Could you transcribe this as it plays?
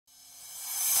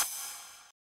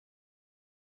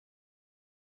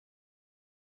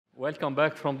Welcome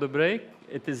back from the break.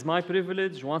 It is my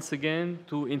privilege once again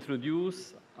to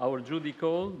introduce our Judy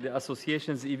Cole, the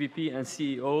association's EVP and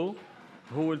CEO,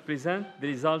 who will present the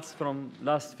results from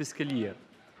last fiscal year.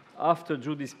 After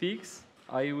Judy speaks,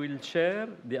 I will share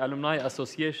the Alumni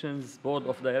Association's Board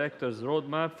of Directors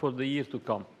roadmap for the year to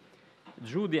come.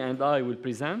 Judy and I will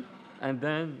present, and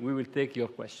then we will take your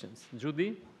questions.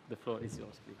 Judy, the floor is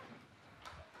yours, please.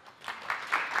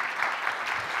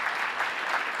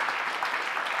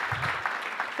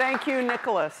 Thank you,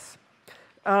 Nicolas.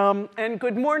 And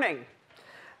good morning.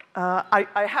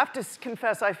 I have to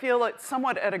confess, I feel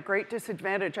somewhat at a great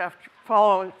disadvantage after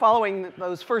following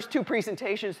those first two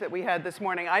presentations that we had this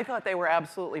morning. I thought they were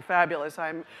absolutely fabulous.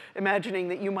 I'm imagining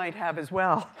that you might have as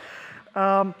well.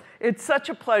 It's such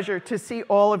a pleasure to see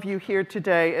all of you here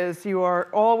today, as you are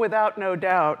all, without no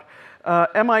doubt,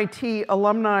 MIT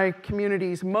alumni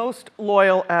community's most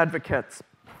loyal advocates.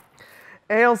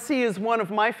 ALC is one of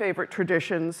my favorite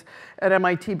traditions at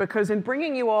MIT because in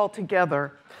bringing you all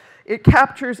together, it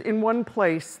captures in one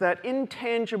place that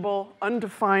intangible,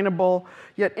 undefinable,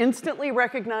 yet instantly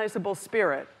recognizable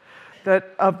spirit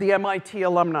of the MIT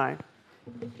alumni.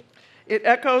 It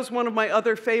echoes one of my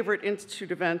other favorite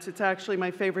institute events. It's actually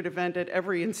my favorite event at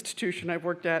every institution I've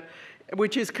worked at,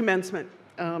 which is commencement.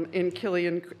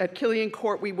 At Killian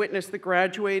Court, we witnessed the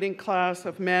graduating class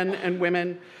of men and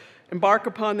women embark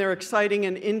upon their exciting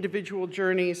and individual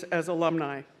journeys as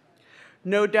alumni.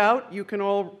 No doubt you can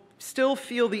all still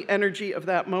feel the energy of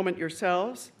that moment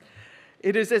yourselves.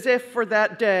 It is as if for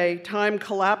that day, time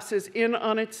collapses in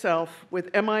on itself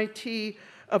with MIT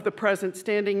of the present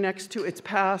standing next to its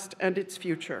past and its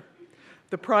future.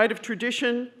 The pride of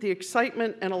tradition, the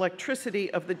excitement and electricity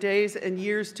of the days and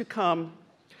years to come,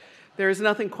 there is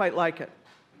nothing quite like it.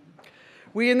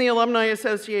 We in the Alumni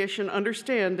Association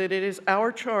understand that it is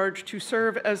our charge to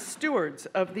serve as stewards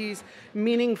of these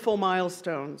meaningful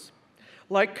milestones,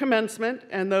 like commencement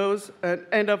and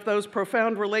of those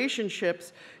profound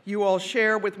relationships you all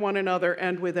share with one another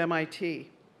and with MIT.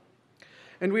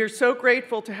 And we are so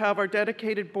grateful to have our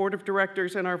dedicated board of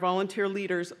directors and our volunteer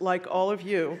leaders, like all of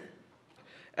you,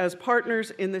 as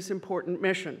partners in this important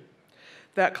mission.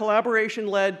 That collaboration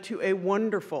led to a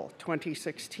wonderful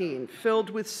 2016, filled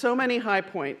with so many high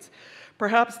points.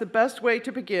 Perhaps the best way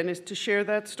to begin is to share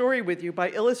that story with you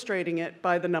by illustrating it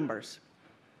by the numbers.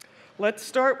 Let's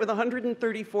start with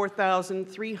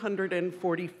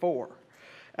 134,344.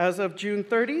 As of June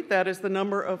 30, that is the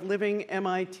number of living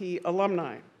MIT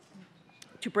alumni.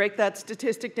 To break that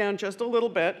statistic down just a little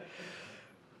bit,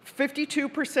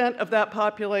 52% of that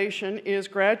population is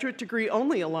graduate degree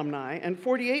only alumni, and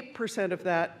 48% of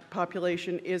that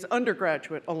population is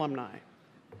undergraduate alumni.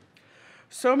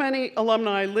 So many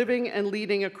alumni living and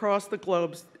leading across the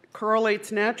globe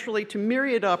correlates naturally to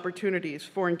myriad opportunities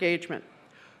for engagement.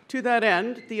 To that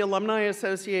end, the Alumni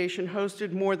Association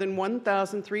hosted more than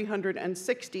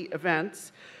 1,360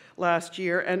 events last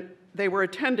year, and they were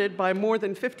attended by more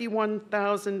than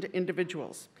 51,000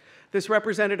 individuals. This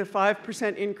represented a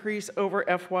 5% increase over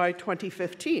FY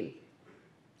 2015.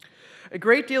 A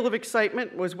great deal of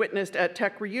excitement was witnessed at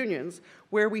tech reunions,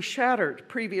 where we shattered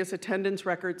previous attendance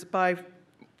records by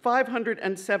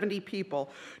 570 people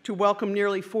to welcome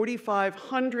nearly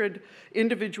 4,500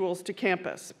 individuals to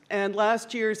campus. And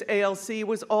last year's ALC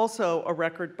was also a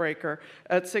record breaker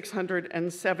at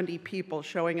 670 people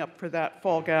showing up for that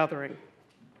fall gathering.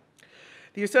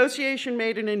 The association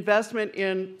made an investment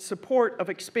in support of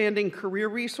expanding career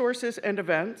resources and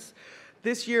events.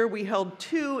 This year, we held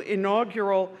 2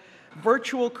 inaugural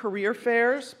virtual career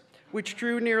fairs, which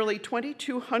drew nearly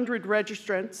 2,200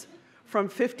 registrants from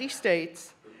 50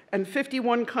 states and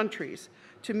 51 countries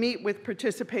to meet with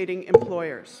participating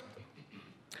employers.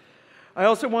 I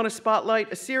also want to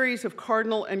spotlight a series of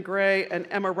Cardinal and Gray and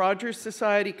Emma Rogers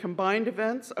Society combined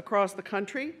events across the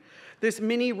country. This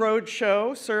mini road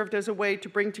show served as a way to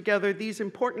bring together these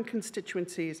important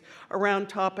constituencies around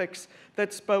topics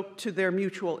that spoke to their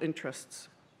mutual interests.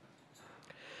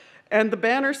 And the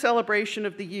banner celebration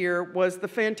of the year was the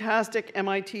fantastic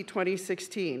MIT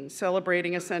 2016,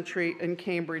 celebrating a century in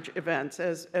Cambridge events,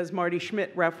 as Marty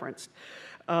Schmidt referenced.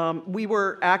 We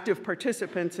were active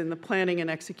participants in the planning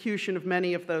and execution of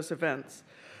many of those events.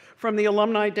 From the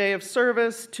Alumni Day of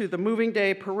Service, to the Moving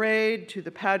Day Parade, to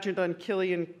the pageant on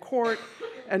Killian Court,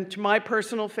 and to my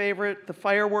personal favorite, the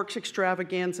fireworks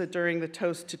extravaganza during the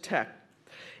Toast to Tech.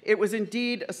 It was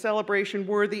indeed a celebration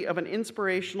worthy of an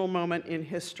inspirational moment in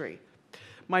history.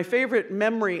 My favorite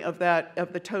memory of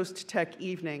the Toast to Tech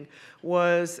evening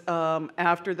was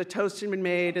after the toast had been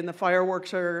made and the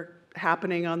fireworks are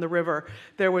happening on the river,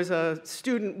 there was a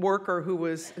student worker who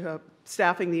was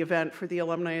staffing the event for the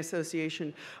Alumni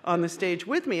Association on the stage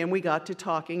with me, and we got to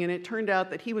talking, and it turned out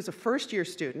that he was a first-year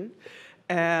student,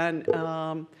 and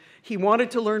he wanted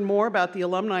to learn more about the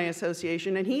Alumni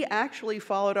Association, and he actually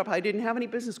followed up. I didn't have any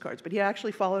business cards, but he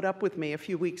actually followed up with me a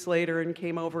few weeks later and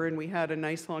came over, and we had a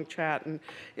nice long chat. And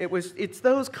it's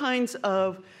those kinds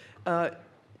of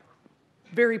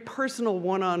very personal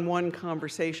one-on-one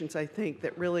conversations, I think,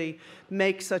 that really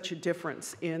make such a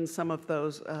difference in some of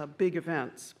those big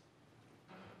events.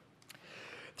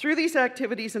 Through these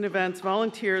activities and events,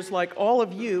 volunteers like all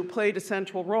of you played a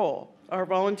central role. Our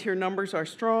volunteer numbers are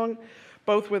strong,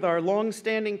 both with our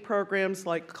long-standing programs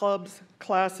like clubs,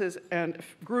 classes, and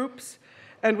groups,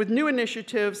 and with new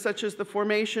initiatives such as the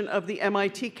formation of the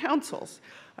MIT councils.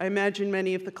 I imagine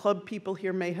many of the club people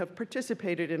here may have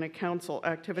participated in a council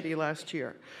activity last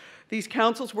year. These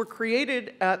councils were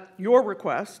created at your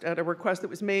request, at a request that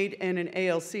was made in an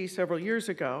ALC several years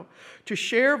ago, to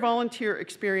share volunteer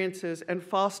experiences and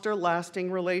foster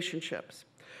lasting relationships.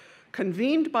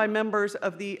 Convened by members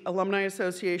of the Alumni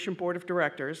Association Board of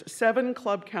Directors, 7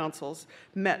 club councils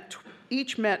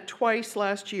each met twice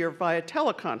last year via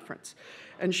teleconference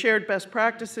and shared best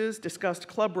practices, discussed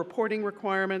club reporting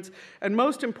requirements, and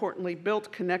most importantly,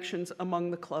 built connections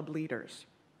among the club leaders.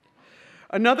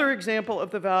 Another example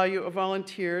of the value of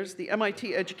volunteers, the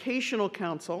MIT Educational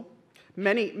Council.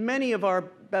 Many of our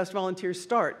best volunteers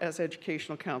start as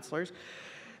educational counselors.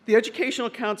 The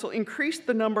Educational Council increased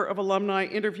the number of alumni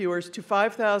interviewers to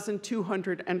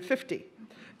 5,250.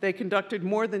 They conducted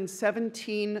more than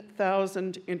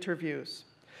 17,000 interviews.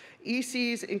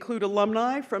 ECs include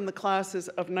alumni from the classes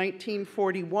of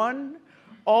 1941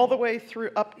 all the way through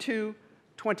up to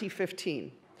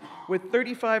 2015, with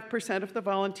 35% of the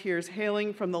volunteers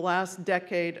hailing from the last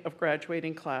decade of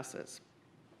graduating classes.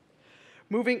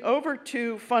 Moving over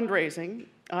to fundraising,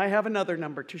 I have another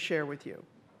number to share with you.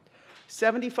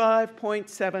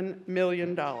 $75.7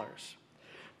 million.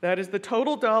 That is the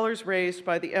total dollars raised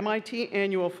by the MIT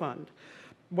Annual Fund.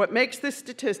 What makes this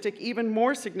statistic even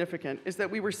more significant is that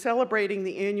we were celebrating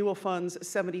the Annual Fund's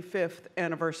 75th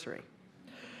anniversary.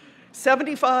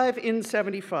 75 in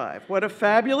 75. What a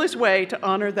fabulous way to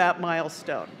honor that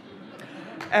milestone.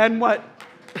 And what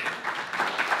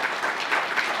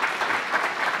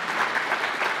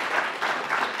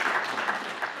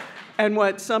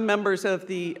some members of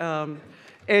the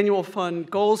Annual Fund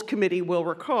Goals Committee will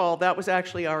recall, that was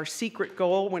actually our secret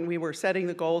goal when we were setting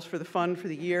the goals for the fund for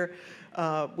the year.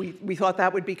 We thought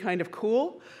that would be kind of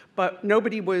cool, but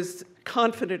nobody was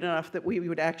confident enough that we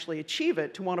would actually achieve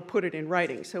it to want to put it in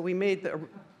writing. So we made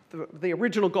the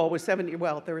original goal was 70,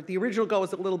 well, the original goal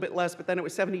was a little bit less, but then it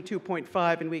was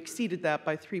 72.5, and we exceeded that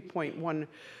by $3.1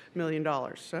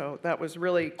 million. So that was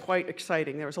really quite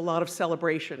exciting. There was a lot of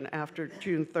celebration after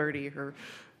June 30 or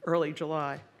early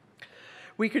July.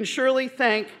 We can surely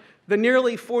thank the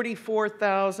nearly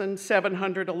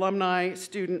 44,700 alumni,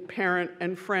 student, parent,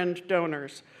 and friend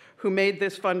donors who made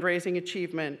this fundraising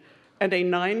achievement and a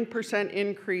 9%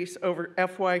 increase over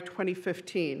FY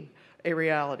 2015 a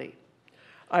reality.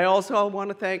 I also want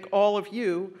to thank all of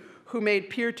you who made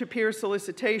peer-to-peer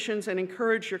solicitations and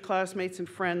encouraged your classmates and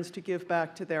friends to give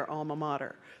back to their alma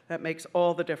mater. That makes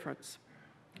all the difference.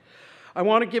 I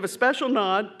want to give a special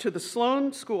nod to the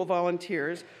Sloan School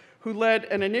volunteers who led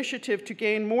an initiative to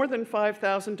gain more than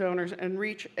 5,000 donors and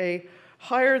reach a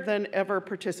higher than ever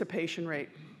participation rate.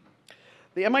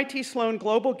 The MIT Sloan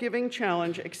Global Giving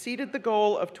Challenge exceeded the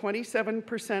goal of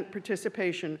 27%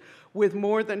 participation, with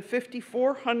more than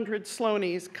 5,400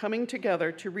 Sloanies coming together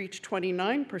to reach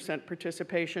 29%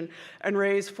 participation and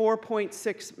raise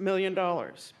 $4.6 million,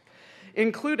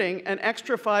 including an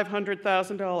extra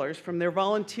 $500,000 from their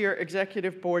volunteer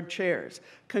executive board chairs.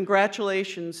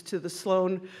 Congratulations to the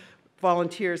Sloan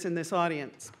volunteers in this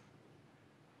audience.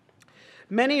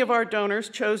 Many of our donors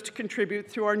chose to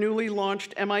contribute through our newly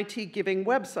launched MIT Giving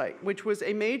website, which was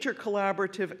a major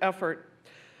collaborative effort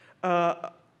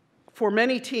for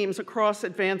many teams across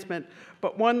advancement,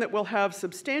 but one that will have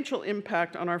substantial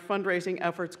impact on our fundraising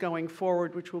efforts going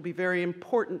forward, which will be very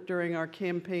important during our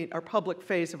campaign, our public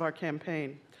phase of our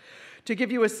campaign. To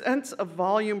give you a sense of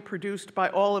volume produced by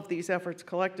all of these efforts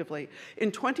collectively,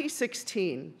 in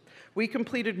 2016, we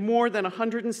completed more than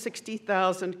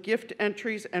 160,000 gift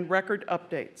entries and record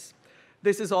updates.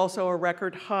 This is also a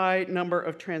record high number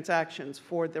of transactions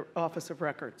for the Office of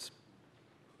Records.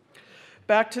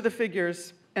 Back to the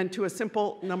figures and to a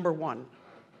simple number one.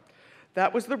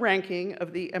 That was the ranking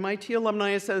of the MIT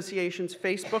Alumni Association's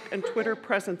Facebook and Twitter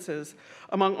presences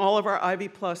among all of our Ivy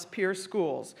Plus peer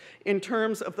schools in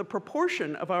terms of the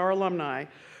proportion of our alumni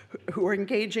who are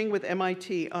engaging with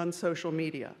MIT on social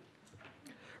media.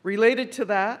 Related to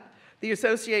that, the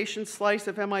association's Slice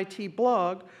of MIT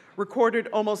blog recorded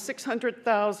almost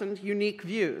 600,000 unique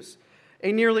views,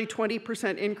 a nearly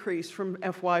 20% increase from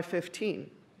FY15.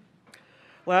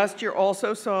 Last year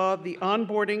also saw the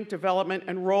onboarding, development,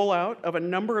 and rollout of a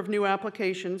number of new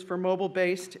applications for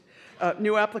mobile-based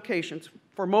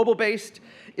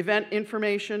event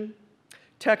information,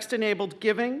 text-enabled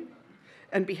giving,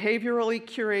 and behaviorally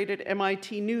curated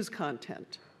MIT news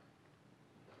content.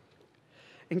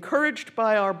 Encouraged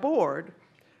by our board,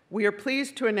 we are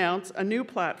pleased to announce a new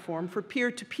platform for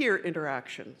peer-to-peer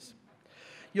interactions.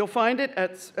 You'll find it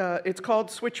at, it's called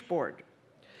Switchboard.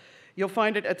 You'll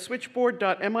find it at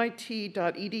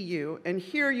switchboard.mit.edu, and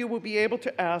here you will be able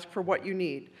to ask for what you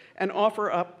need and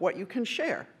offer up what you can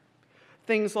share.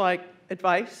 Things like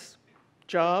advice,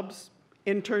 jobs,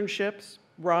 internships,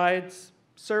 rides,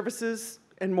 services,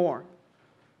 and more.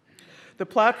 The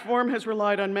platform has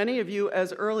relied on many of you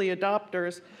as early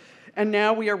adopters, and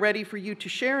now we are ready for you to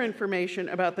share information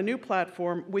about the new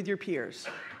platform with your peers.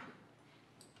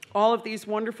 All of these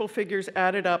wonderful figures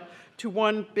added up to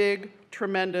one big,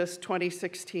 tremendous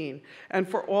 2016. And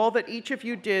for all that each of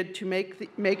you did to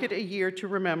make it a year to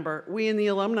remember, we in the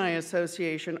Alumni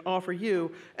Association offer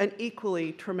you an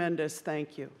equally tremendous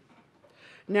thank you.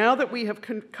 Now that we have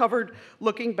covered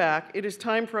looking back, it is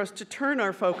time for us to turn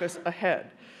our focus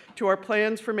ahead to our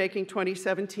plans for making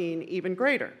 2017 even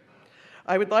greater.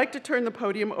 I would like to turn the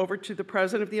podium over to the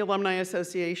President of the Alumni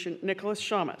Association, Nicolas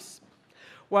Chammas.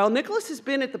 While Nicolas has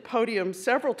been at the podium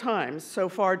several times so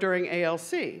far during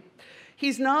ALC,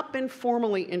 he's not been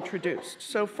formally introduced.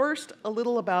 So first, a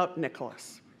little about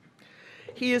Nicolas.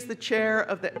 He is the chair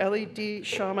of the LED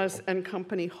Chammas and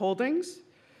Company Holdings.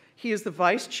 He is the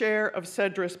vice chair of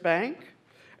Cedrus Bank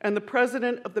and the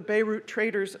president of the Beirut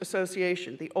Traders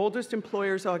Association, the oldest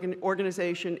employers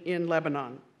organization in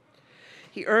Lebanon.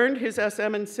 He earned his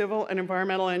SM in Civil and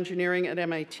Environmental Engineering at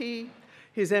MIT,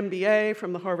 his MBA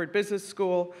from the Harvard Business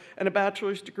School, and a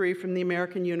bachelor's degree from the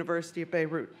American University of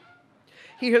Beirut.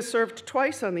 He has served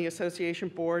twice on the association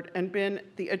board and been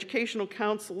the Educational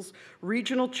Council's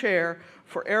regional chair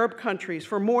for Arab countries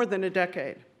for more than a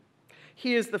decade.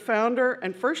 He is the founder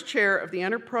and first chair of the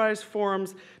Enterprise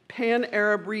Forum's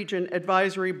Pan-Arab Region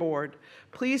Advisory Board.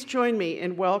 Please join me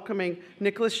in welcoming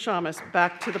Nicolas Chammas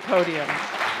back to the podium.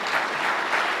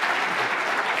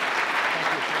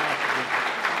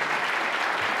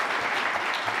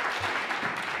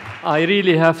 I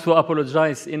really have to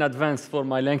apologize in advance for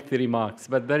my lengthy remarks,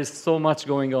 but there is so much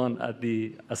going on at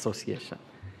the association.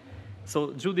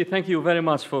 So, Judy, thank you very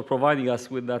much for providing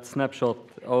us with that snapshot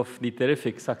of the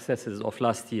terrific successes of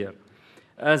last year.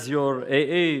 As your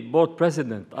AA board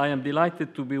president, I am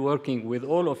delighted to be working with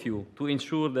all of you to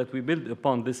ensure that we build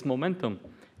upon this momentum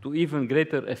to even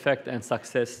greater effect and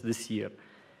success this year.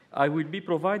 I will be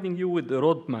providing you with a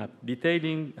roadmap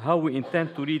detailing how we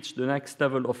intend to reach the next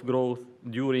level of growth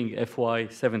during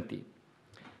FY17.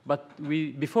 But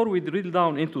before we drill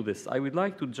down into this, I would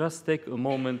like to just take a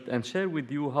moment and share with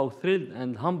you how thrilled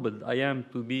and humbled I am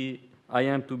to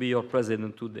be your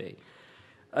president today.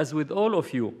 As with all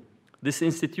of you, this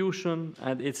institution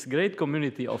and its great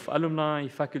community of alumni,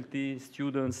 faculty,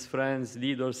 students, friends,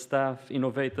 leaders, staff,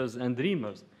 innovators, and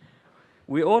dreamers,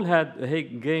 we all had a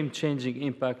game-changing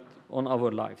impact on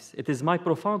our lives. It is my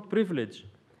profound privilege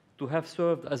to have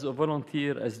served as a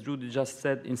volunteer, as Judy just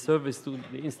said, in service to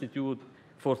the Institute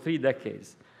for 3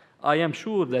 decades. I am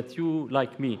sure that you,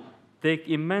 like me, take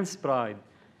immense pride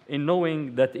in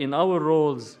knowing that in our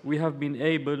roles we have been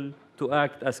able to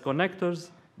act as connectors,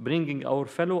 bringing our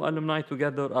fellow alumni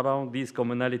together around these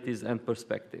commonalities and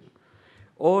perspectives,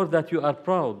 or that you are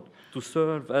proud to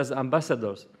serve as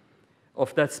ambassadors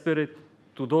of that spirit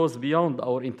to those beyond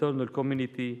our internal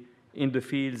community in the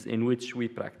fields in which we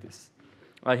practice.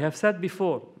 I have said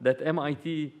before that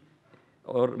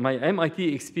my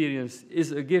MIT experience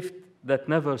is a gift that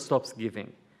never stops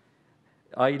giving.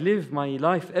 I live my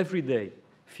life every day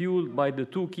fueled by the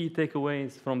 2 key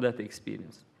takeaways from that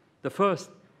experience. The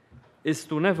first is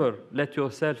to never let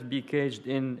yourself be caged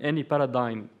in any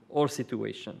paradigm or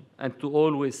situation, and to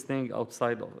always think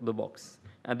outside of the box.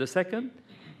 And the second,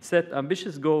 set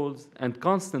ambitious goals and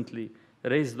constantly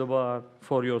raise the bar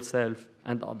for yourself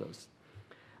and others.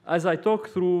 As I talk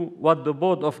through what the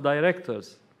board of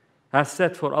directors has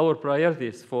set for our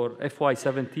priorities for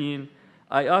FY17,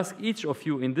 I ask each of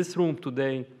you in this room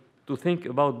today to think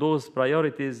about those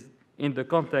priorities in the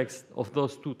context of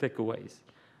those 2 takeaways.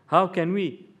 How can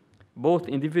we, both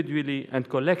individually and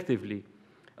collectively,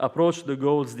 approach the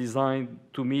goals designed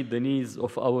to meet the needs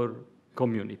of our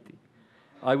community?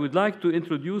 I would like to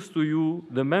introduce to you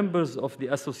the members of the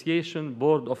Association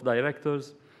Board of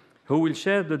Directors who will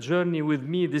share the journey with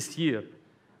me this year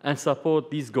and support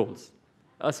these goals.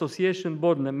 Association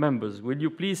Board members, will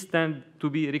you please stand to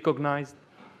be recognized?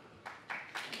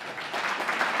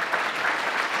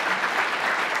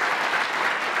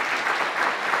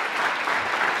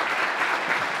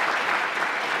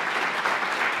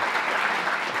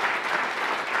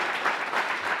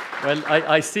 Well,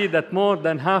 I see that more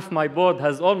than half my board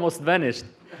has almost vanished.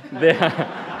 They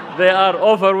are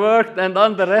overworked and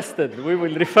underrested. We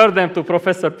will refer them to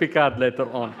Professor Picard later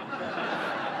on.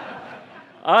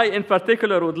 I, in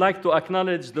particular, would like to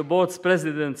acknowledge the board's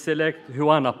president-select,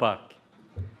 Juana Park.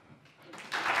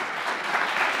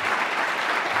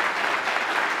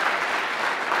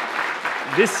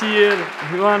 This year,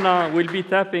 Juana will be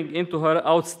tapping into her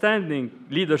outstanding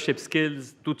leadership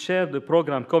skills to chair the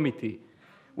program committee,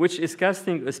 which is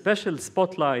casting a special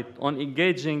spotlight on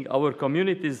engaging our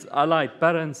community's allied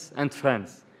parents and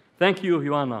friends. Thank you,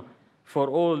 Juana, for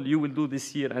all you will do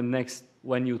this year and next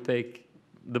when you take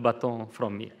the baton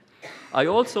from me. I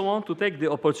also want to take the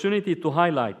opportunity to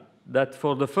highlight that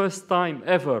for the first time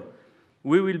ever,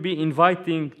 we will be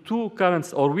inviting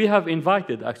we have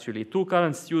invited actually two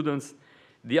current students,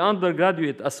 the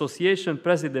Undergraduate Association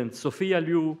President, Sophia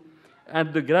Liu,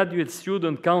 and the Graduate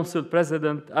Student Council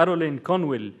President, Arolene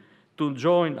Conwell, to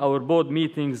join our board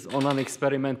meetings on an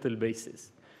experimental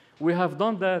basis. We have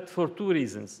done that for two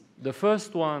reasons. The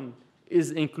first one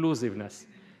is inclusiveness,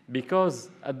 because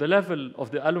at the level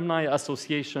of the Alumni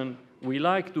Association, we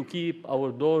like to keep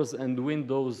our doors and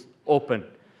windows open.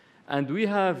 And we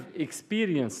have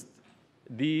experienced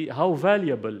how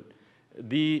valuable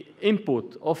the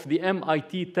input of the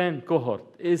MIT 10 cohort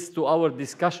is to our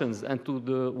discussions and to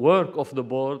the work of the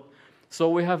board. So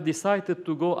we have decided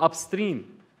to go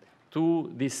upstream to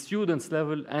the students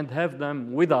level and have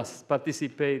them with us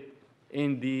participate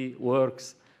in the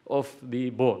works of the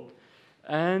board.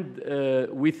 And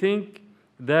we think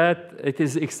that it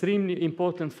is extremely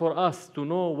important for us to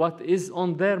know what is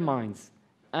on their minds,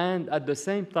 and at the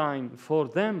same time for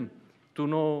them to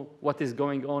know what is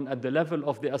going on at the level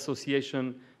of the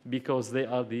association, because they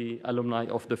are the alumni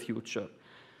of the future.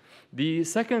 The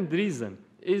second reason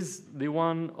is the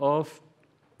one of,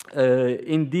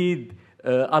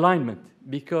 alignment,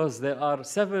 because there are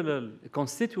several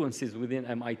constituencies within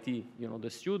MIT, the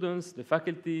students, the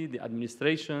faculty, the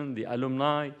administration, the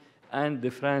alumni, and the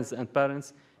friends and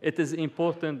parents. It is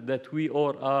important that we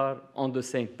all are on the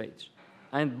same page.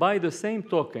 And by the same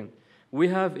token, we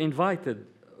have invited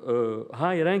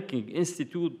high-ranking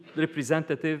institute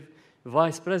representative,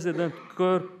 Vice President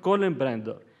Kirk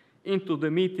Collenbrander, into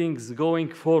the meetings going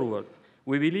forward.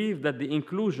 We believe that the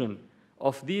inclusion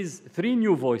of these three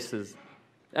new voices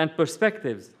and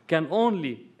perspectives can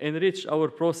only enrich our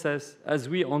process as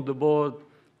we on the board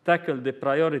tackle the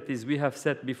priorities we have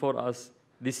set before us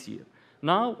this year.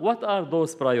 Now, what are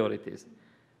those priorities?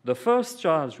 The first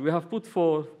charge we have put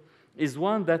forth is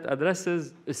one that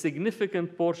addresses a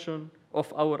significant portion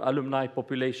of our alumni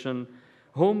population,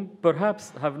 whom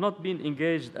perhaps have not been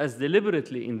engaged as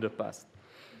deliberately in the past.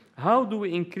 How do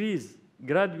we increase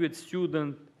graduate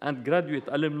student and graduate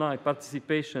alumni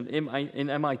participation in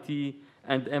MIT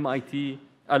and MIT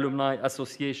Alumni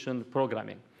Association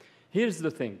programming? Here's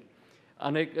the thing.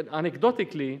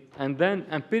 Anecdotally and then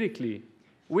empirically,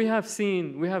 we have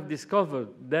discovered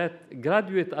that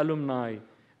graduate alumni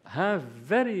have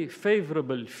very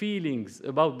favorable feelings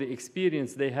about the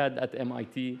experience they had at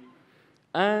MIT,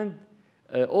 and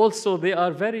also they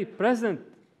are very present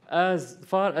as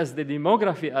far as the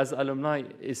demography as alumni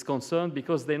is concerned,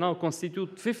 because they now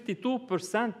constitute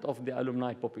 52% of the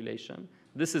alumni population.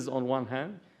 This is on one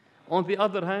hand. On the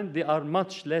other hand, they are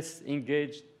much less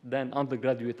engaged than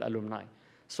undergraduate alumni.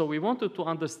 So we wanted to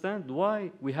understand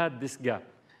why we had this gap.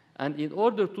 And in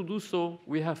order to do so,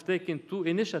 we have taken two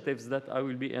initiatives that I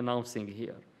will be announcing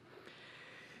here.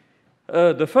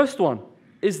 The first one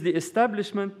is the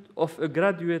establishment of a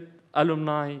Graduate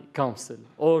Alumni Council,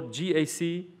 or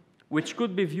GAC, which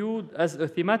could be viewed as a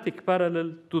thematic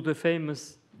parallel to the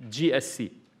famous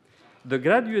GSC, the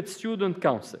Graduate Student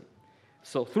Council.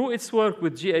 So through its work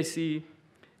with GAC,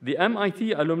 the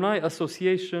MIT Alumni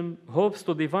Association hopes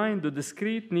to divine the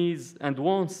discrete needs and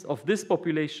wants of this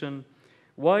population,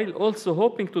 while also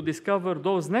hoping to discover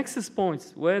those nexus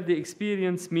points where the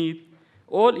experience meet,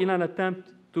 all in an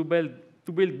attempt to build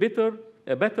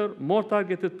a better, more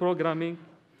targeted programming,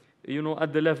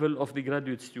 at the level of the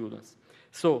graduate students.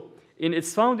 So, in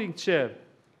its founding chair,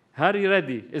 Harry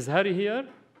Reddy. Is Harry here?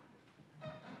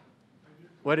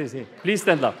 Where is he? Please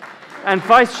stand up. And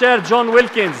Vice Chair John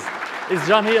Wilkins. Is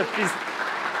John here? Please.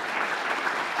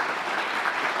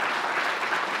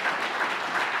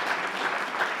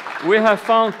 we have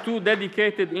found two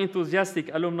dedicated, enthusiastic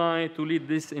alumni to lead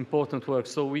this important work.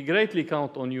 So we greatly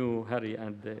count on you, Harry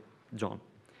and John.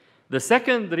 The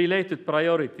second related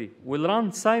priority will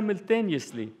run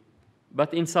simultaneously,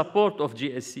 but in support of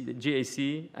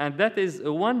GAC, and that is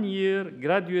a one-year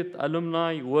graduate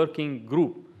alumni working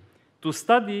group to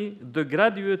study the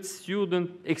graduate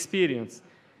student experience,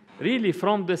 really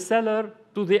from the cellar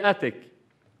to the attic,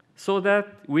 so that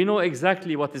we know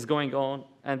exactly what is going on.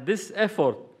 And this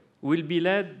effort will be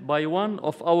led by one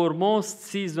of our most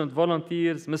seasoned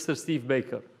volunteers, Mr. Steve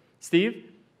Baker. Steve?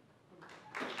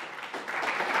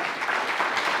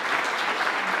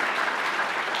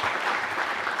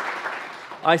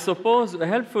 I suppose a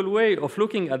helpful way of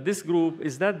looking at this group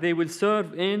is that they will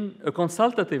serve in a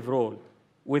consultative role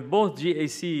with both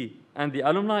GAC and the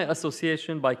Alumni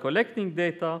Association by collecting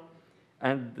data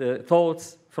and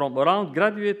thoughts from around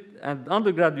graduate and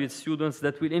undergraduate students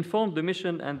that will inform the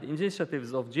mission and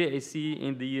initiatives of GAC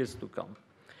in the years to come.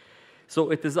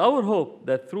 So it is our hope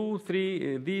that through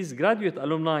these graduate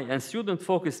alumni and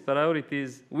student-focused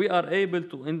priorities, we are able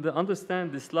to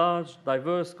understand this large,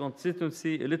 diverse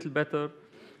constituency a little better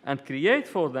and create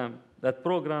for them that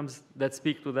programs that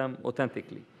speak to them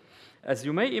authentically. As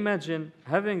you may imagine,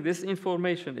 having this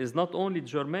information is not only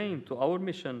germane to our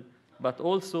mission, but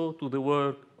also to the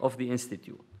work of the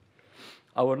Institute.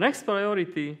 Our next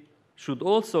priority should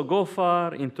also go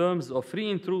far in terms of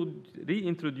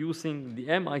reintroducing the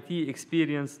MIT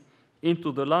experience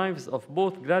into the lives of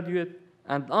both graduate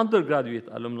and undergraduate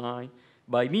alumni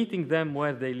by meeting them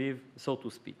where they live, so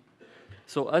to speak.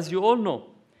 So as you all know,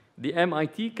 the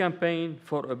MIT campaign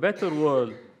for a better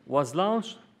world was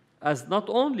launched as not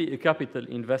only a capital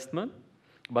investment,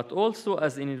 but also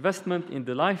as an investment in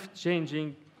the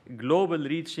life-changing,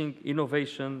 global-reaching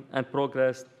innovation and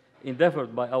progress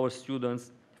endeavored by our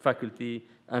students, faculty,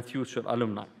 and future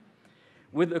alumni.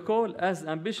 With a goal as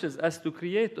ambitious as to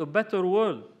create a better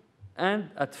world,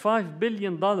 and at $5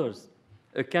 billion,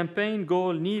 a campaign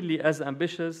goal nearly as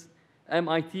ambitious,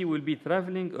 MIT will be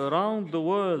traveling around the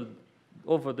world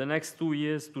over the next 2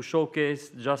 years to showcase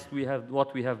just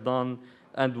what we have done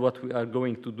and what we are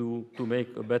going to do to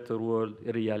make a better world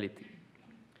a reality.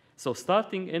 So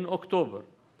starting in October,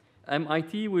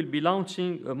 MIT will be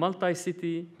launching a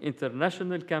multi-city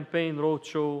international campaign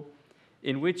roadshow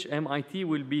in which MIT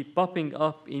will be popping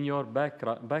up in your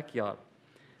backyard.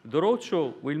 The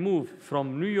roadshow will move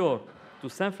from New York to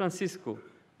San Francisco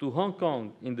to Hong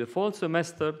Kong in the fall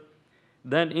semester,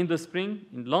 then in the spring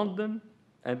in London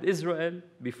and Israel,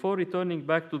 before returning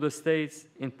back to the States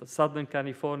in Southern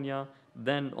California,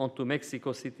 then on to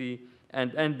Mexico City,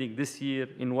 and ending this year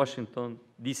in Washington,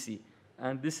 D.C.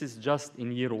 And this is just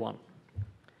in year one.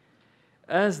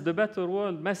 As the Better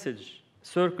World message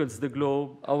circles the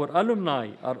globe, our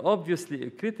alumni are obviously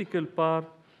a critical part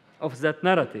of that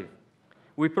narrative.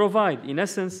 We provide, in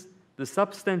essence, the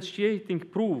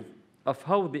substantiating proof of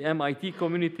how the MIT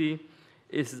community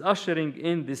is ushering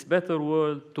in this better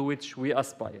world to which we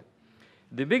aspire.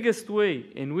 The biggest way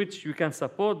in which you can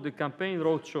support the campaign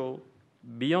roadshow,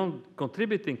 beyond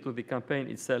contributing to the campaign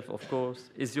itself, of course,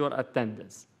 is your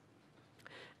attendance.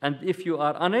 And if you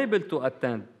are unable to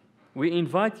attend, we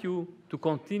invite you to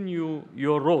continue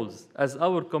your roles as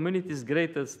our community's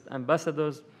greatest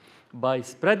ambassadors by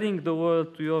spreading the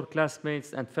word to your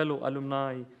classmates and fellow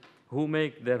alumni who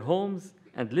make their homes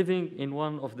and living in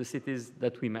one of the cities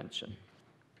that we mentioned.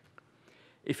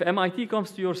 If MIT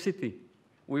comes to your city,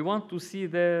 we want to see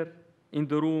there in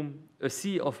the room a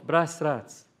sea of brass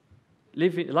rats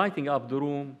lighting up the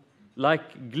room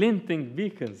like glinting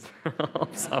beacons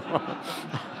of someone.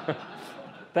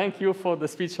 Thank you for the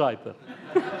speechwriter.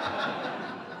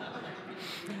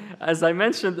 As I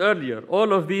mentioned earlier,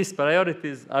 all of these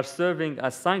priorities are serving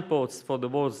as signposts for the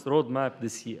board's roadmap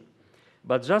this year.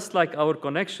 But just like our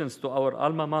connections to our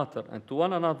alma mater and to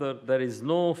one another, there is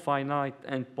no finite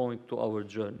endpoint to our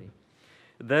journey.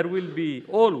 There will be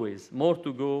always more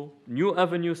to go, new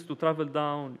avenues to travel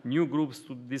down, new groups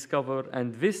to discover,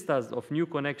 and vistas of new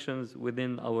connections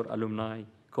within our alumni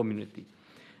community.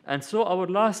 And so our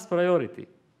last priority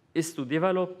is to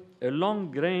develop a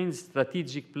long-range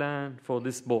strategic plan for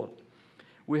this board.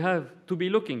 We have to be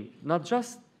looking not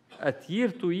just at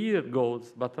year-to-year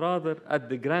goals, but rather at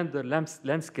the grander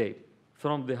landscape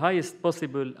from the highest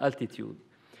possible altitude.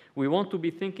 We want to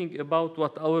be thinking about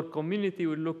what our community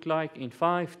will look like in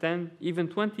 5, 10, even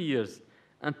 20 years,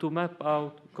 and to map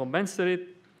out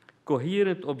commensurate,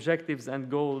 coherent objectives and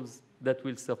goals that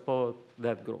will support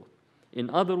that growth. In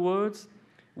other words,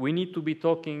 we need to be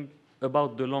talking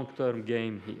about the long-term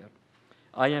game here.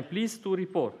 I am pleased to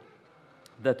report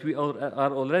that we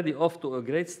are already off to a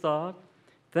great start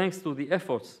thanks to the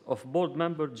efforts of board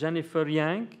member Jennifer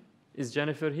Yang. Is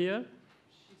Jennifer here?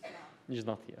 She's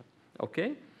not here.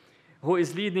 Okay. Who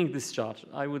is leading this charge.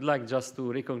 I would like just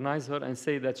to recognize her and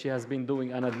say that she has been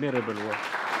doing an admirable work.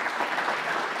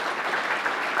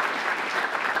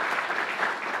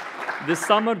 This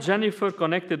summer, Jennifer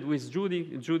connected with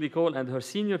Judy Cole and her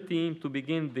senior team to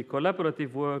begin the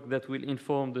collaborative work that will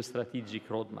inform the strategic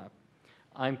roadmap.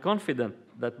 I'm confident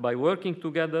that by working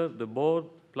together, the board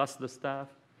plus the staff,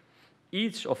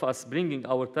 each of us bringing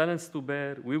our talents to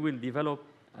bear, we will develop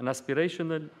an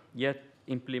aspirational yet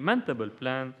implementable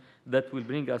plan that will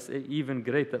bring us even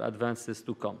greater advances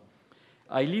to come.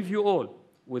 I leave you all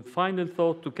with final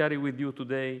thought to carry with you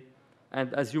today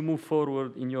and as you move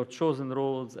forward in your chosen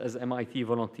roles as MIT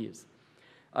volunteers.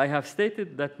 I have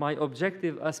stated that my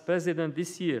objective as president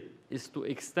this year is to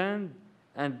extend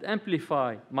and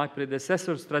amplify my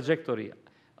predecessor's trajectory.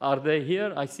 Are they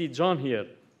here? I see John here.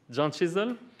 John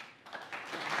Chisholm.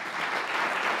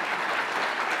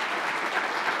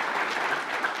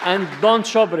 And Don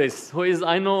Chobris, who is,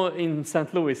 I know, in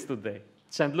St. Louis today.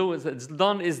 St. Louis,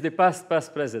 Don is the past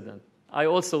president. I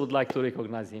also would like to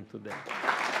recognize him today.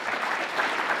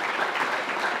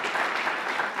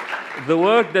 The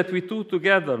work that we do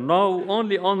together now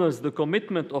only honors the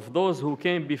commitment of those who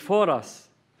came before us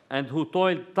and who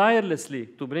toiled tirelessly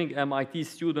to bring MIT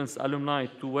students, alumni,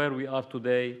 to where we are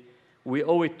today. We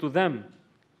owe it to them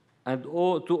and to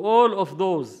all of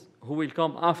those who will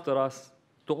come after us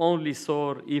to only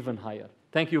soar even higher.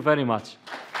 Thank you very much.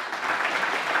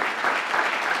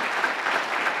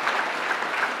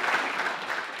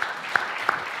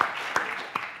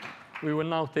 We will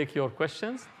now take your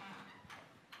questions.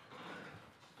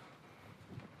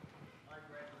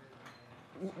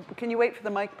 Can you wait for the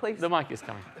mic, please? The mic is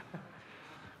coming.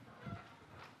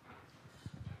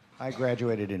 I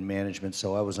graduated in management,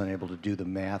 so I was unable to do the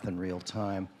math in real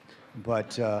time.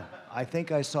 But I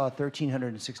think I saw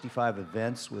 1,365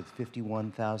 events with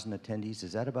 51,000 attendees.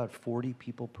 Is that about 40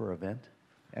 people per event?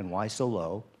 And why so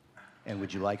low? And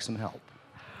would you like some help?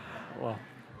 Well,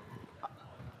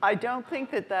 I don't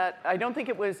think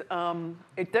it was,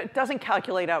 it doesn't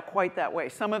calculate out quite that way.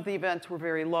 Some of the events were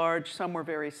very large, some were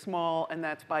very small, and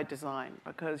that's by design,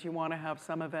 because you want to have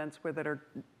some events that are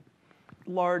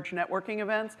large networking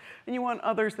events, and you want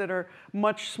others that are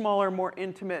much smaller, more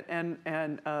intimate,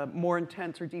 and more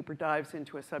intense or deeper dives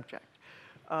into a subject.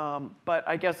 But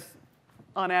I guess,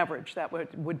 on average, that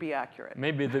would be accurate.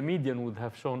 maybe the median would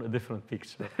have shown a different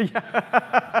picture.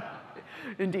 Yeah.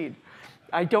 Indeed.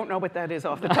 I don't know what that is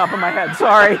off the top of my head,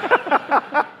 sorry.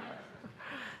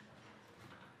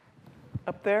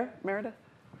 Up there, Meredith?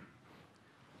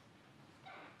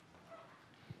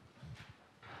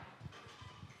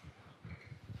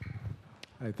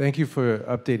 Hi, thank you for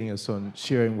updating us on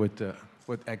sharing what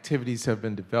activities have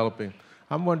been developing.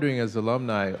 I'm wondering, as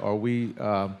alumni, are we,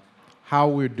 how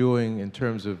we're doing in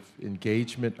terms of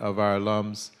engagement of our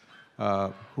alums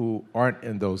who aren't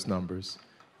in those numbers,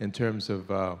 in terms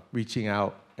of reaching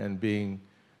out and being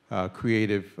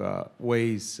creative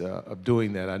ways of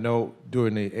doing that. I know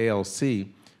during the ALC,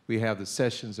 we have the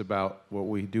sessions about what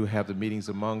we do have the meetings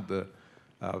among the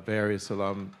various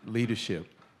alum leadership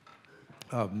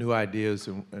of new ideas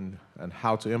and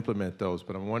how to implement those.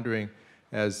 But I'm wondering,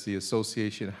 as the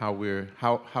association, how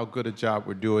good a job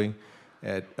we're doing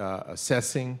at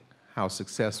assessing how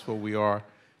successful we are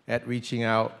at reaching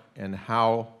out and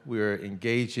how we're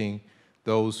engaging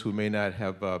those who may not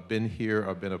have been here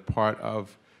or been a part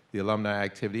of the alumni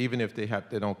activity, even if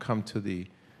they don't come to the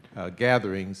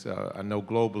gatherings. I know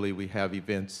globally we have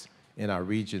events in our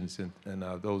regions and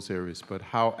those areas, but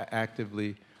how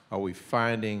actively are we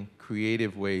finding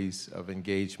creative ways of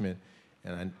engagement?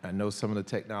 And I know some of the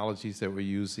technologies that we're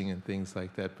using and things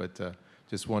like that, but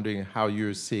just wondering how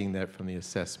you're seeing that from the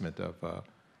assessment of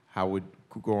how we're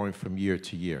growing from year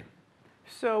to year.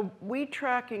 So we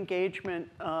track engagement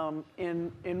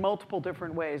in multiple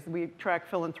different ways. We track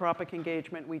philanthropic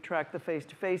engagement, we track the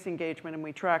face-to-face engagement, and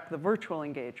we track the virtual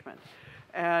engagement.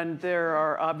 And there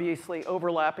are obviously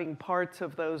overlapping parts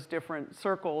of those different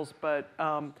circles, but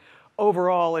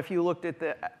overall, if you looked at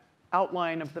the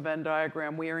outline of the Venn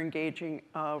diagram, we are engaging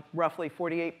roughly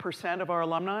 48% of our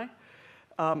alumni.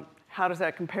 How does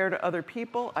that compare to other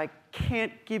people? I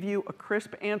can't give you a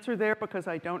crisp answer there because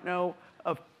I don't know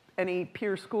of any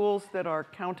peer schools that are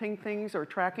counting things or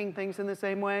tracking things in the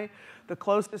same way. The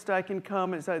closest I can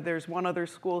come is there's one other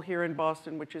school here in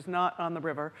Boston, which is not on the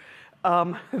river,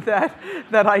 that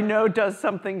I know does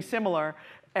something similar,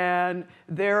 and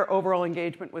their overall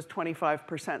engagement was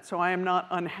 25%. So I am not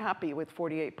unhappy with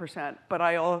 48%, but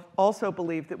I also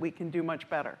believe that we can do much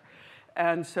better.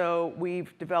 And so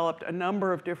we've developed a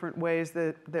number of different ways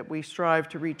that we strive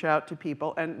to reach out to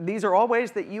people. And these are all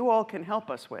ways that you all can help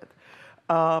us with.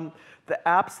 The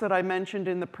apps that I mentioned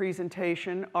in the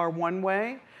presentation are one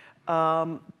way,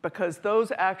 because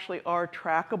those actually are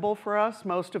trackable for us.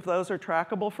 Most of those are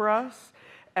trackable for us.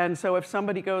 And so if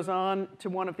somebody goes on to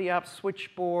one of the apps,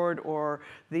 Switchboard or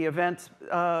the events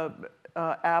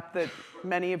app that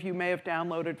many of you may have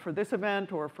downloaded for this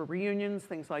event or for reunions,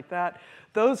 things like that,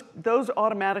 those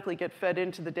automatically get fed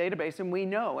into the database, and we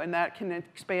know, and that can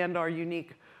expand our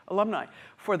unique alumni.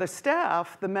 For the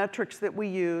staff, the metrics that we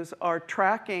use are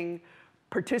tracking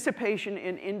participation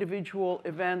in individual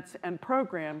events and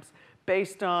programs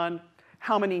based on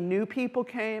how many new people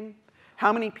came,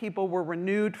 how many people were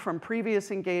renewed from previous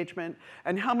engagement,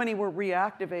 and how many were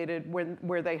reactivated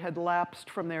where they had lapsed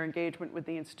from their engagement with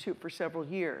the Institute for several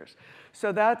years.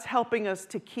 So that's helping us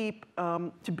to keep,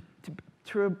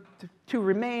 to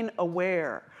remain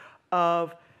aware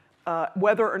of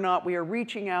whether or not we are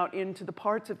reaching out into the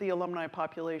parts of the alumni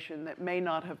population that may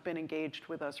not have been engaged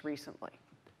with us recently.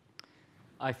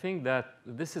 I think that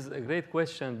this is a great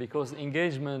question because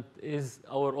engagement is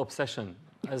our obsession.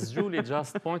 As Julie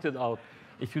just pointed out,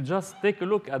 if you just take a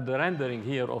look at the rendering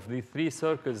here of the 3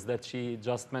 circles that she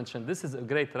just mentioned, this is a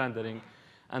great rendering.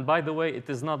 And by the way, it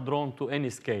is not drawn to any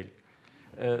scale.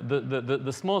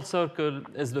 The small circle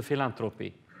is the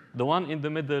philanthropy. The one in the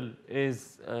middle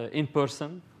is in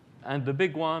person, and the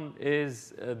big one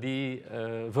is the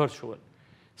virtual.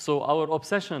 So our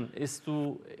obsession is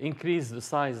to increase the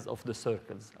size of the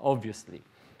circles, obviously.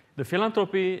 The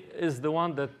philanthropy is the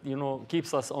one that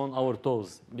keeps us on our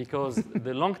toes, because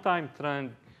the long-time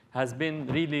trend has been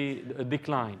really a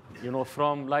decline.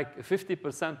 From like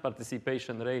 50%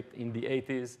 participation rate in the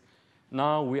 80s,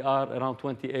 now we are around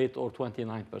 28 or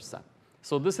 29%.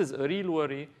 So this is a real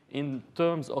worry in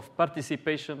terms of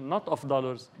participation, not of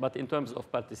dollars, but in terms of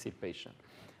participation.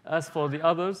 As for the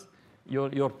others,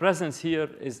 your presence here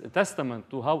is a testament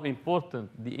to how important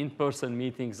the in-person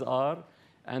meetings are.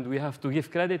 And we have to give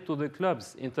credit to the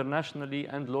clubs internationally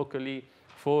and locally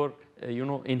for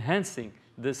enhancing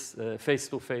this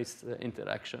face-to-face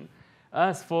interaction.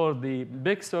 As for the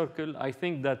big circle, I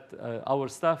think that our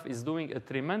staff is doing a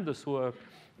tremendous work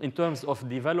in terms of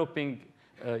developing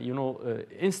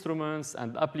instruments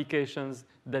and applications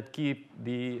that keep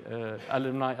the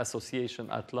Alumni Association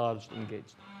at large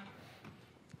engaged.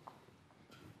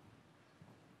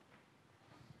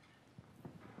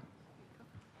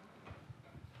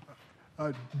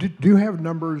 Do you have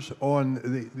numbers on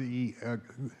the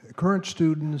current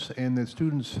students and the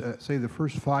students, say, the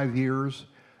first 5 years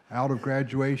out of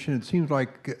graduation? It seems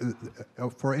like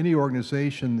for any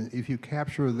organization, if you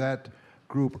capture that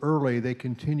group early, they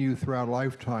continue throughout a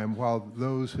lifetime, while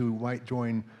those who might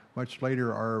join much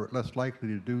later are less likely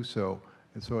to do so.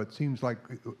 And so it seems like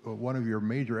one of your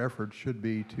major efforts should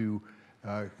be to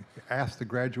ask the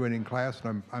graduating class,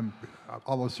 and I'm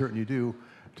almost certain you do,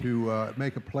 to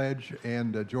make a pledge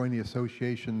and join the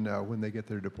association when they get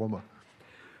their diploma.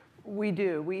 We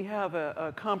do. We have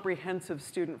a comprehensive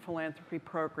student philanthropy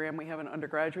program. We have an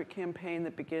undergraduate campaign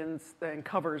that begins and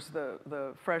covers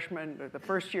the freshmen, the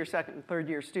first year, second, and third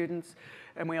year students.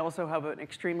 And we also have an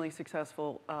extremely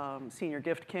successful senior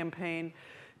gift campaign.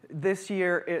 This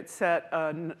year, it set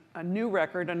a new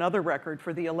record, another record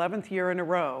for the 11th year in a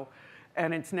row,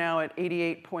 and it's now at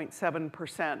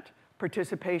 88.7%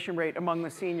 participation rate among the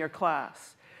senior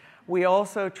class. We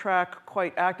also track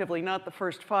quite actively, not the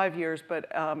first 5 years, but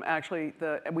actually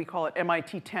we call it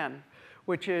MIT 10,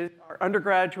 which is our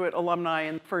undergraduate alumni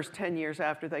in the first 10 years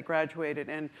after they graduated.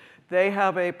 And they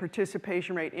have a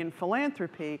participation rate in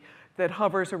philanthropy that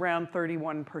hovers around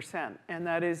 31%. And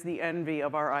that is the envy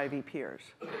of our Ivy peers.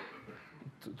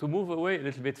 To move away a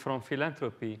little bit from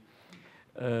philanthropy,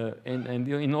 and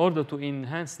in order to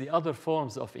enhance the other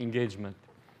forms of engagement,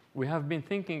 we have been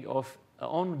thinking of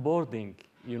onboarding,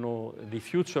 the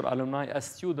future alumni as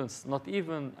students, not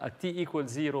even at T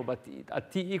equals 0, but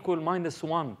at T equal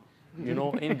 -1,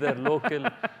 in their local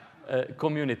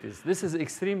communities. This is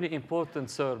extremely important,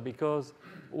 sir, because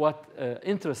what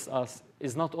interests us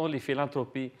is not only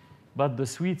philanthropy, but the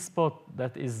sweet spot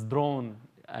that is drawn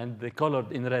and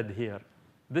colored in red here.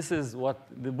 This is what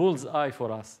the bull's eye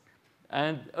for us.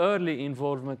 And early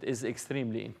involvement is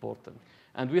extremely important.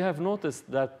 And we have noticed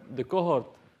that the cohort,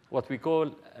 what we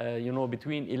call,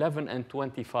 between 11 and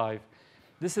 25,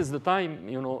 this is the time,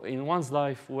 in one's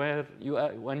life where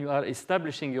when you are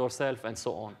establishing yourself and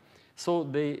so on. So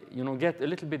they, get a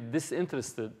little bit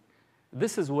disinterested.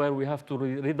 This is where we have to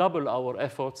redouble our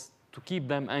efforts to keep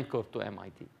them anchored to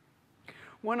MIT.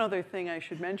 One other thing I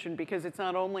should mention, because it's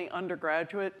not only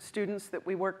undergraduate students that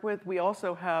we work with, we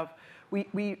also have,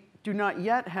 we do not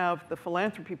yet have the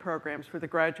philanthropy programs for the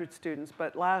graduate students,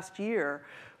 but last year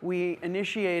we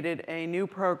initiated a new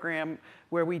program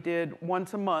where we did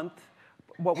once a month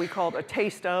what we called a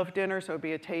taste of dinner. So it'd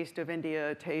be a taste of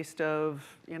India, a taste of,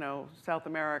 you know, South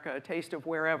America, a taste of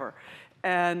wherever.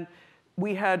 And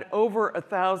we had over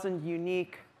 1,000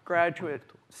 unique graduate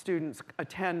students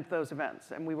attend those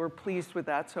events, and we were pleased with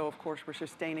that, so of course we're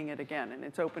sustaining it again, and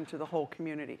it's open to the whole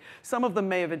community. Some of them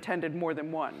may have attended more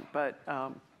than one, but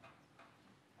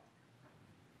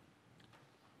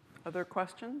other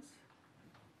questions?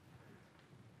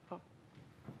 Oh.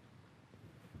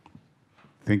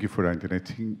 Thank you for that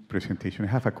interesting presentation. I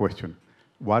have a question.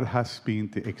 What has been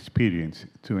the experience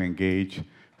to engage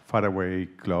faraway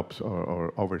clubs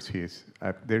or overseas?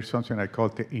 There's something I call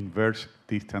the inverse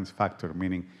distance factor,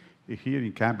 meaning here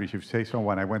in Cambridge, if you say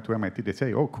someone, I went to MIT, they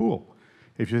say, oh, cool.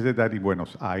 If you say that in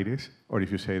Buenos Aires, or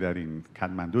if you say that in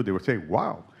Kathmandu, they would say,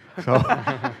 wow. So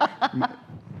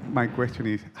my question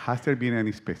is, has there been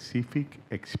any specific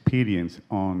experience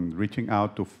on reaching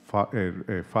out to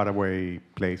faraway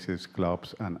places,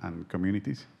 clubs, and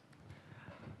communities?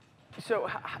 So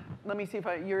let me see if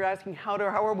you're asking how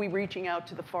are we reaching out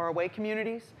to the faraway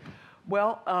communities?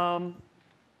 Well,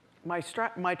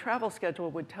 my travel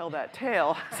schedule would tell that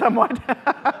tale somewhat,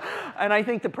 and I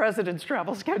think the president's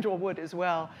travel schedule would as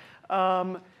well.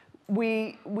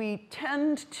 We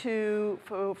tend to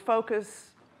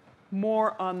focus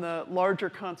more on the larger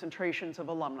concentrations of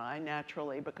alumni,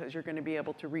 naturally, because you're going to be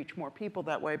able to reach more people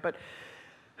that way. But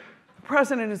the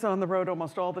president is on the road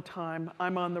almost all the time.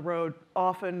 I'm on the road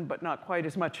often, but not quite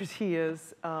as much as he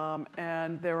is.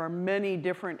 And there are many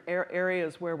different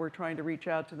areas where we're trying to reach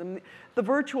out to them. The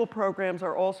virtual programs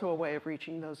are also a way of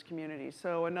reaching those communities.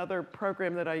 So another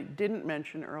program that I didn't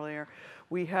mention earlier,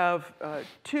 we have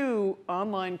 2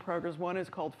 online programs. One is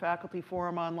called Faculty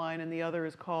Forum Online, and the other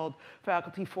is called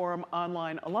Faculty Forum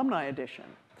Online Alumni Edition.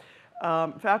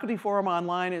 Faculty Forum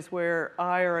Online is where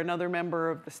I or another member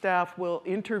of the staff will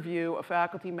interview a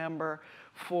faculty member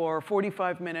for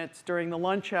 45 minutes during the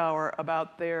lunch hour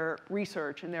about their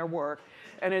research and their work.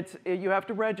 And you have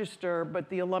to register, but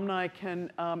the alumni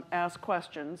can ask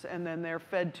questions, and then they're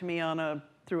fed to me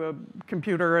through a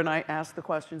computer, and I ask the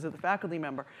questions of the faculty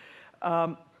member.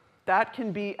 That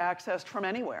can be accessed from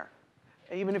anywhere,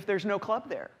 even if there's no club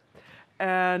there.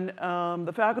 And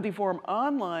the Faculty Forum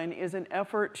Online is an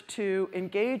effort to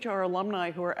engage our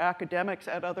alumni who are academics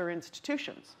at other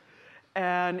institutions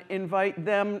and invite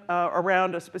them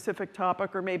around a specific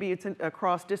topic, or maybe it's a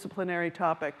cross-disciplinary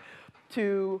topic,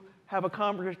 to have a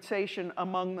conversation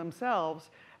among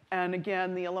themselves. And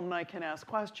again, the alumni can ask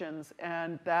questions,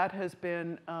 and that has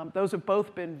been, those have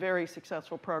both been very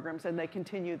successful programs, and they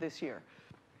continue this year.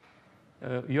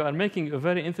 You are making a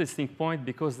very interesting point,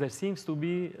 because there seems to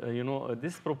be, a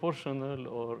disproportional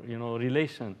or,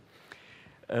 relation.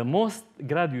 Most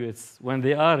graduates, when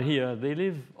they are here, they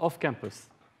live off campus.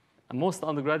 And most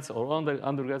undergrads or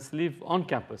undergrads live on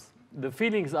campus. The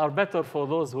feelings are better for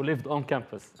those who lived on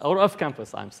campus, or off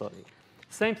campus, I'm sorry.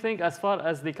 Same thing as far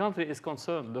as the country is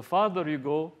concerned. The farther you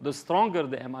go, the stronger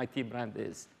the MIT brand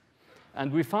is.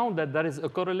 And we found that there is a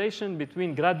correlation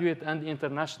between graduate and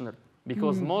international,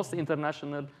 because most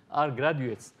international are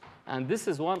graduates. And this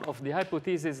is one of the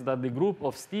hypotheses that the group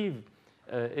of Steve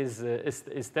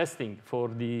is testing for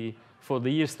the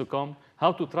years to come,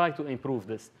 how to try to improve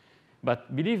this.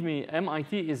 But believe me,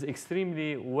 MIT is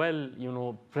extremely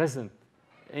well present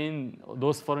in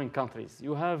those foreign countries.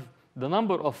 You have the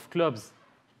number of clubs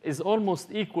is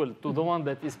almost equal to the one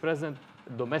that is present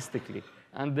domestically,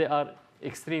 and they are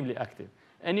extremely active.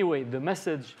 Anyway, the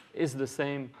message is the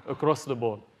same across the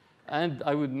board. And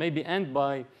I would maybe end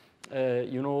by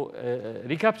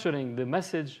recapturing the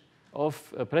message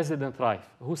of President Reif,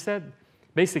 who said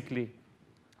basically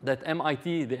that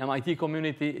the MIT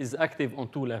community is active on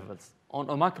 2 levels. On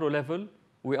a macro level,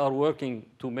 we are working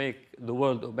to make the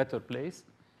world a better place.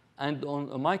 And on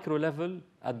a micro level,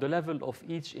 at the level of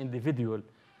each individual,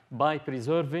 by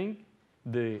preserving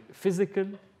the physical,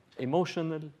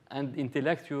 emotional, and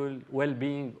intellectual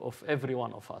well-being of every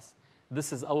one of us.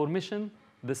 This is our mission.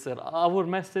 This is our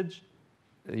message,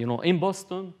 in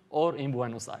Boston or in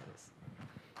Buenos Aires.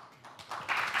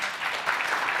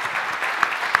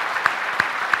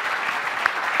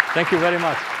 Thank you very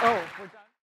much. Oh, we're done.